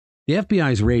The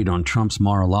FBI's raid on Trump's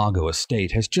Mar-A-Lago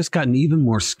estate has just gotten even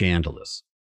more scandalous.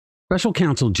 Special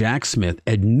Counsel Jack Smith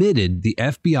admitted the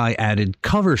FBI added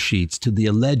cover sheets to the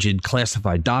alleged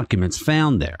classified documents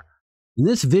found there. In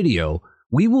this video,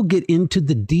 we will get into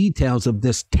the details of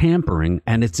this tampering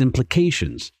and its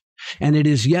implications. And it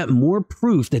is yet more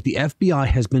proof that the FBI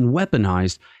has been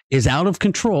weaponized, is out of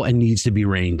control, and needs to be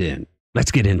reined in.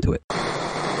 Let's get into it.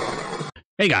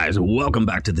 Hey guys, welcome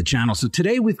back to the channel. So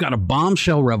today we've got a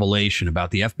bombshell revelation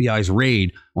about the FBI's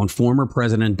raid on former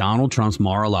President Donald Trump's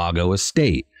Mar-A-Lago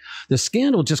estate. The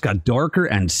scandal just got darker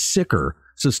and sicker,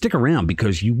 so stick around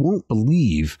because you won't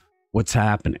believe what's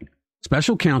happening.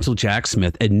 Special Counsel Jack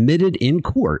Smith admitted in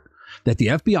court that the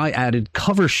FBI added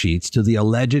cover sheets to the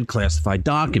alleged classified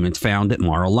documents found at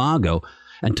Mar-A-Lago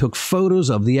and took photos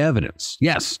of the evidence.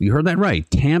 Yes, you heard that right.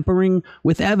 Tampering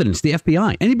with evidence. The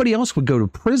FBI. Anybody else would go to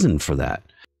prison for that.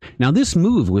 Now, this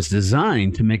move was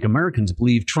designed to make Americans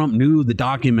believe Trump knew the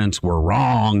documents were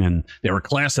wrong and they were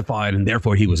classified and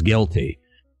therefore he was guilty.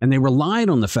 And they relied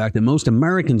on the fact that most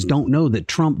Americans don't know that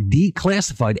Trump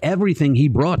declassified everything he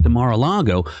brought to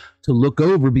Mar-A-Lago to look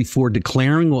over before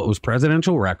declaring what was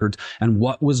presidential records and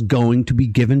what was going to be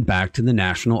given back to the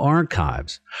National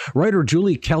Archives. Writer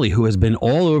Julie Kelly, who has been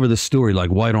all over the story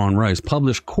like white on rice,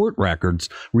 published court records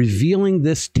revealing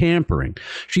this tampering.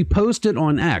 She posted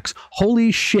on X,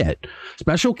 "Holy shit,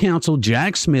 Special Counsel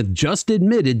Jack Smith just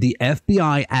admitted the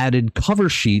FBI added cover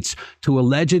sheets to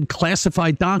alleged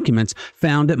classified documents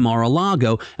found at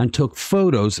Mar-A-Lago and took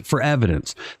photos for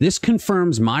evidence. This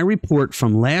confirms my report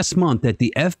from last month that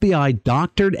the FBI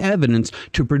doctored evidence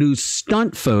to produce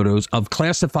stunt photos of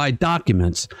classified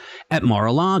documents at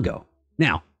Mar-A-Lago."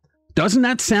 Now, doesn't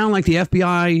that sound like the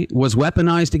FBI was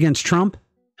weaponized against Trump?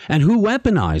 And who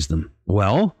weaponized them?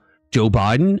 Well, Joe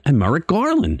Biden and Merrick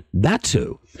Garland. That's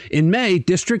who. In May,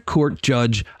 District Court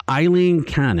Judge Eileen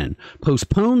Cannon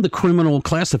postponed the criminal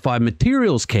classified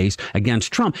materials case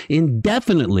against Trump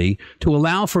indefinitely to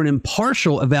allow for an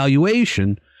impartial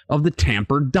evaluation of the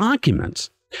tampered documents.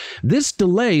 This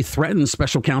delay threatens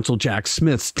Special Counsel Jack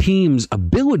Smith's team's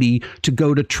ability to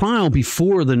go to trial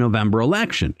before the November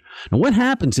election. Now, what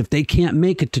happens if they can't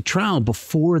make it to trial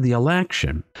before the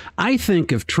election? I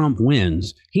think if Trump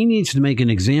wins, he needs to make an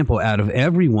example out of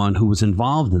everyone who was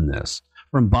involved in this,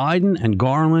 from Biden and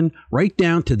Garland right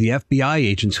down to the FBI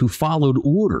agents who followed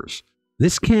orders.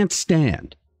 This can't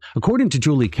stand. According to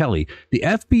Julie Kelly, the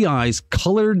FBI's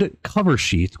colored cover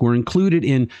sheets were included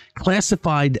in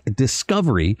classified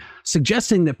discovery,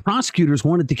 suggesting that prosecutors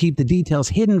wanted to keep the details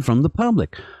hidden from the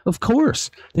public. Of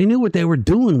course, they knew what they were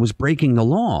doing was breaking the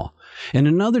law. In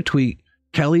another tweet,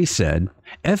 Kelly said,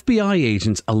 FBI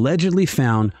agents allegedly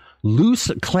found loose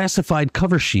classified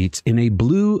cover sheets in a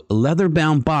blue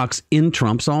leather-bound box in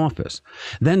Trump's office.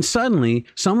 Then suddenly,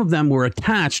 some of them were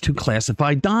attached to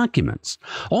classified documents.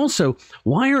 Also,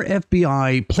 why are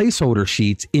FBI placeholder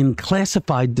sheets in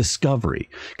classified discovery?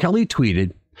 Kelly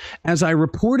tweeted, "As I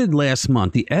reported last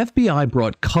month, the FBI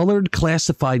brought colored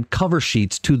classified cover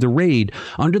sheets to the raid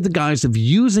under the guise of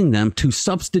using them to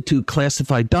substitute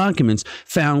classified documents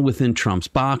found within Trump's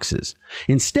boxes.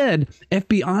 Instead,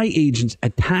 FBI agents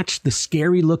attached the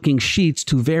scary-looking sheets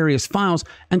to various files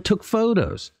and took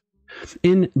photos."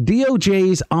 In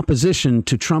DOJ's opposition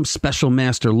to Trump's special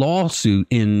master lawsuit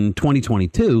in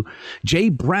 2022,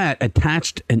 Jay Bratt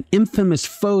attached an infamous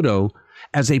photo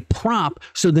as a prop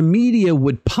so the media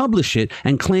would publish it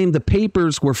and claim the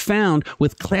papers were found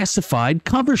with classified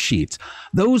cover sheets.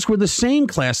 Those were the same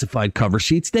classified cover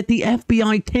sheets that the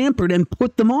FBI tampered and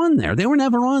put them on there. They were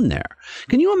never on there.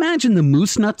 Can you imagine the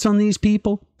moose nuts on these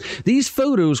people? These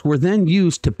photos were then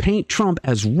used to paint Trump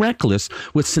as reckless,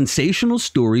 with sensational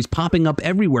stories popping up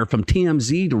everywhere from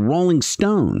TMZ to Rolling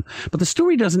Stone. But the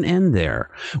story doesn't end there.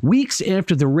 Weeks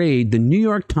after the raid, the New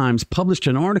York Times published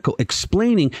an article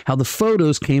explaining how the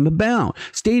photos came about,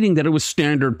 stating that it was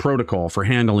standard protocol for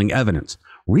handling evidence.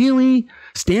 Really?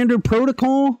 Standard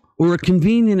protocol? Or a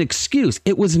convenient excuse?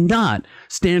 It was not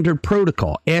standard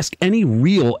protocol. Ask any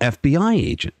real FBI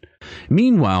agent.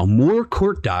 Meanwhile, more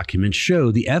court documents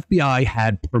show the FBI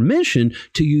had permission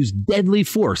to use deadly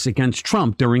force against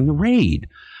Trump during the raid.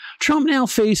 Trump now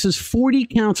faces 40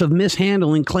 counts of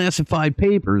mishandling classified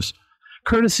papers,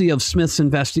 courtesy of Smith's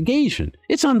investigation.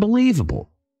 It's unbelievable.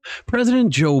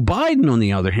 President Joe Biden, on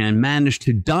the other hand, managed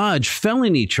to dodge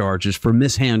felony charges for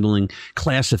mishandling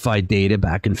classified data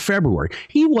back in February.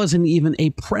 He wasn't even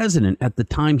a president at the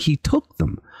time he took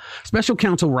them. Special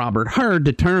Counsel Robert Hur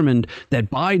determined that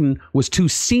Biden was too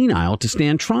senile to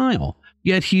stand trial.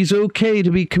 Yet he's okay to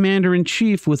be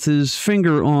commander-in-chief with his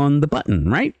finger on the button,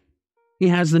 right? He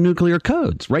has the nuclear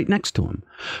codes right next to him.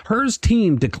 Her's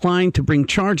team declined to bring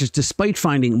charges despite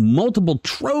finding multiple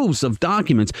troves of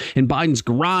documents in Biden's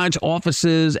garage,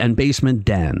 offices, and basement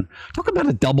den. Talk about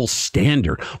a double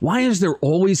standard. Why is there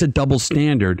always a double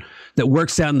standard that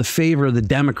works out in the favor of the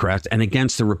Democrats and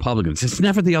against the Republicans? It's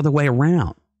never the other way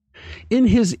around. In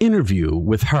his interview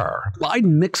with her,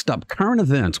 Biden mixed up current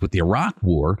events with the Iraq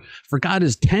War, forgot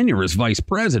his tenure as vice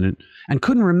president, and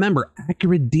couldn't remember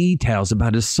accurate details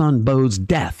about his son Beau's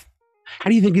death. How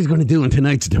do you think he's going to do in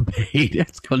tonight's debate?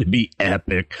 It's going to be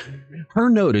epic. Her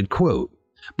noted, quote,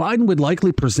 Biden would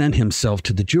likely present himself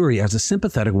to the jury as a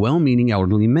sympathetic, well-meaning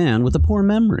elderly man with a poor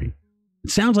memory. It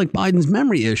sounds like Biden's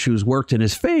memory issues worked in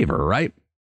his favor, right?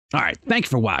 All right, thanks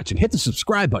for watching. Hit the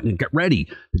subscribe button and get ready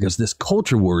because this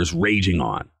culture war is raging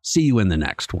on. See you in the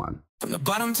next one. From the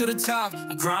bottom to the top,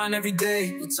 I grind every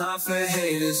day. No time for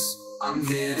haters. I'm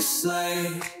here to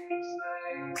slay.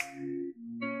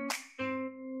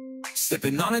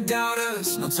 Stepping on the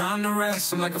doubters, no time to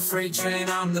rest. I'm like a freight train,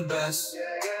 I'm the best.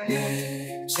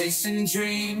 Yeah, chasing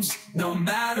dreams, no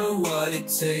matter what it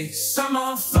takes. I'm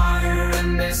on fire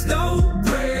and there's no